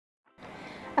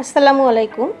আসসালামু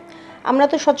আলাইকুম। আমরা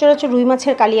তো সচরাচর রুই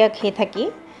মাছের কালিয়া খেয়ে থাকি।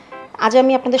 আজ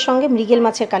আমি আপনাদের সঙ্গে মৃগেল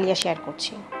মাছের কালিয়া শেয়ার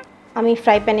করছি। আমি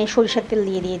ফ্রাই প্যানে সরিষার তেল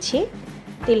দিয়ে দিয়েছি।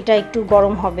 তেলটা একটু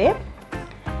গরম হবে,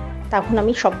 তখন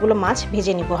আমি সবগুলো মাছ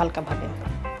ভেজে নিব হালকাভাবে।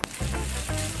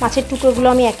 মাছের টুকরোগুলো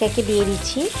আমি একে একে দিয়ে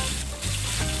দিচ্ছি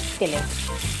তেলে।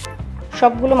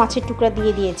 সবগুলো মাছের টুকরা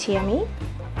দিয়ে দিয়েছি আমি।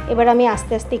 এবার আমি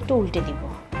আস্তে আস্তে একটু উল্টে দিব।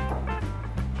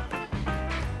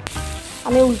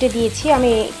 আমি উল্টে দিয়েছি, আমি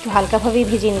একটু হালকাভাবেই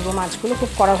ভেজে নেব মাছগুলো,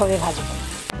 খুব কড়াভাবে ভাজব।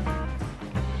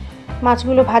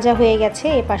 মাছগুলো ভাজা হয়ে গেছে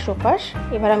এপাশ ওপাশ।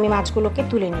 এবার আমি মাছগুলোকে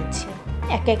তুলে নিচ্ছি,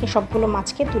 একে একে সবগুলো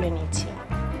মাছকে তুলে নিচ্ছি।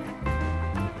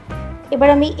 এবার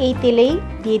আমি এই তেলেই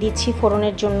দিয়ে দিচ্ছি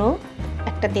ফোড়নের জন্য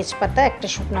একটা তেজপাতা, একটা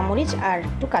শুকনা মরিচ আর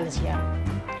একটু কালো জিরা।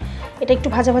 এটা একটু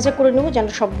ভাজা ভাজা করে নেব যেন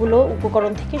সবগুলো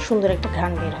উপকরণ থেকে সুন্দর একটা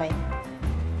ঘ্রাণ বের হয়।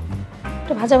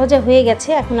 তো ভাজা ভাজা হয়ে গেছে।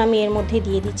 এখন আমি এর মধ্যে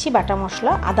দিয়ে দিচ্ছি বাটা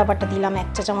মশলা। আদা বাটা দিলাম 1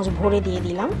 চা চামচ ভরে দিয়ে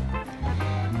দিলাম।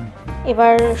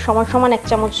 এবার সমান সমান 1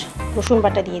 চামচ রসুন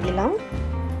বাটা দিয়ে দিলাম।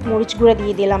 মরিচ গুঁড়া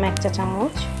দিয়ে দিলাম 1 চা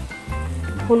চামচ।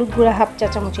 হলুদ গুঁড়া হাফ চা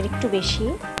চামচের একটু বেশি।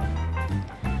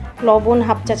 লবণ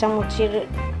হাফ চা চামচের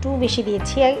একটু বেশি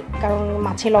দিয়েছি কারণ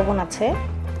মাছে লবণ আছে।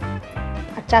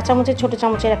 আর চা চামচের ছোটো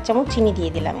চামচের 1 চামচ চিনি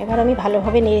দিয়ে দিলাম। এবার আমি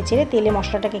ভালোভাবে নেড়ে চেড়ে তেলে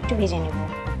মশলাটাকে একটু ভেজে নেব।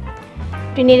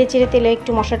 একটু নেড়ে চেড়ে তেলে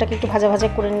একটু মশলাটাকে একটু ভাজা ভাজা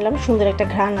করে নিলাম, সুন্দর একটা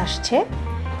ঘ্রাণ আসছে।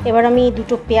 এবার আমি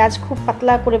দুটো পেঁয়াজ খুব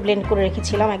পাতলা করে ব্লেন্ড করে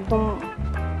রেখেছিলাম, একদম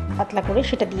পাতলা করে,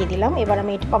 সেটা দিয়ে দিলাম। এবার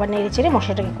আমি একটু আবার নেড়ে চেড়ে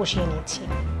মশলাটাকে কষিয়ে নিয়েছি।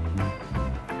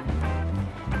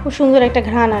 খুব সুন্দর একটা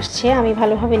ঘ্রাণ আসছে। আমি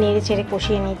ভালোভাবে নেড়ে চেড়ে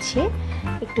কষিয়ে নিচ্ছি।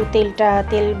 একটু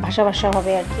তেল ভাসা ভাসা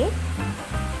হবে আর কি,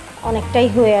 অনেকটাই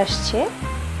হয়ে আসছে।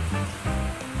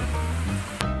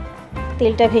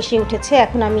 তেলটা ভেসে উঠেছে।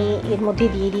 এখন আমি এর মধ্যে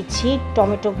দিয়ে দিচ্ছি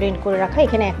টমেটো ব্লেন্ড করে রাখা।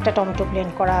 এখানে একটা টমেটো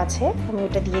ব্লেন্ড করা আছে, আমি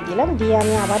ওটা দিয়ে দিলাম। দিয়ে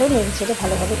আমি আবারও নেড়ে চেড়ে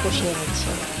ভালোভাবে কষিয়ে নিচ্ছি।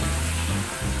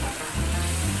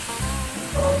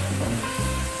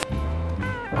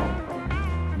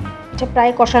 এটা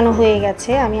প্রায় কষানো হয়ে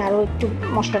গেছে। আমি আরও একটু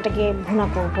মশলাটাকে ভুনা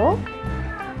করব।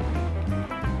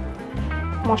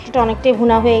 মশলাটা অনেকটাই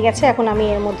ভুনা হয়ে গেছে। এখন আমি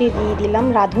এর মধ্যে দিয়ে দিলাম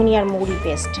রাঁধুনি আর মৌরি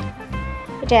পেস্ট।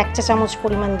 এটা 1 চা চামচ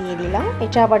পরিমাণ দিয়ে দিলাম।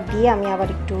 এটা আবার দিয়ে আমি আবার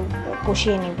একটু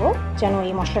কষিয়ে নেব যেন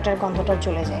এই মশলাটার গন্ধটা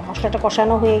চলে যায়। মশলাটা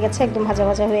কষানো হয়ে গেছে, একদম ভাজা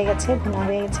ভাজা হয়ে গেছে, ভুনা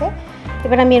হয়ে গেছে।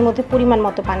 এবার আমি এর মধ্যে পরিমাণ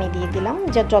মতো পানি দিয়ে দিলাম,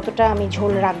 যতটা আমি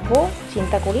ঝোল রাখবো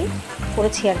চিন্তা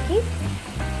করেছি আর কি,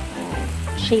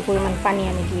 সেই পরিমাণ পানি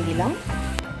আমি দিয়ে দিলাম।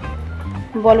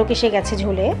 বলক এসে গেছে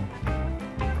ঝোলে।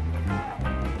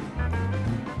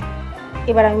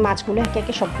 এবার আমি মাছগুলো একে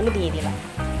একে সবগুলো দিয়ে দিলাম।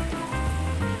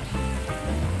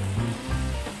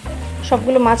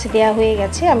 সবগুলো মাছ দেয়া হয়ে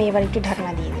গেছে। আমি এবার একটু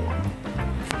ঢাকনা দিয়ে দিলাম।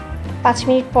 5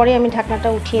 মিনিট পরে আমি ঢাকনাটা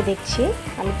উঠিয়ে দেখছি।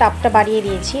 আমি তাপটা বাড়িয়ে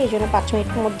দিয়েছি, এই জন্য 5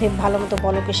 মিনিটের মধ্যে ভালো মতো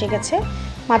বলক এসে গেছে।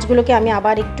 মাছগুলোকে আমি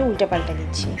আবার একটু উল্টে পাল্টে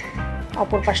দিচ্ছি,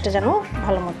 অপর পাশটা যেন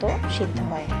ভালো মতো সিদ্ধ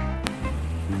হয়।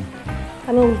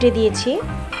 আমি উল্টে দিয়েছি।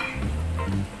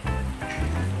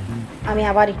 আমি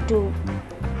আবার একটু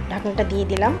ঢাকনাটা দিয়ে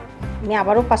দিলাম। আমি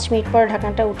আবারও 5 মিনিট পর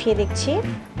ঢাকনাটা উঠিয়ে দেখছি।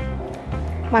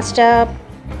 মাছটা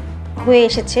হয়ে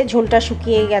এসেছে, ঝোলটা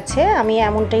শুকিয়ে গেছে। আমি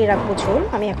এমনটাই রাখবো ঝোল।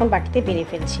 আমি এখন বাটিতে বেড়ে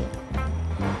ফেলছি।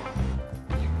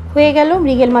 হয়ে গেল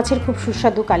মৃগেল মাছের খুব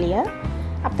সুস্বাদু কালিয়া।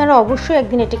 আপনারা অবশ্যই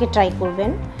একদিন এটাকে ট্রাই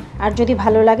করবেন। আর যদি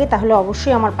ভালো লাগে তাহলে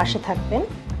অবশ্যই আমার পাশে থাকবেন।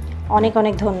 অনেক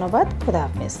অনেক ধন্যবাদ। খোদা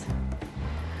হাফেজ।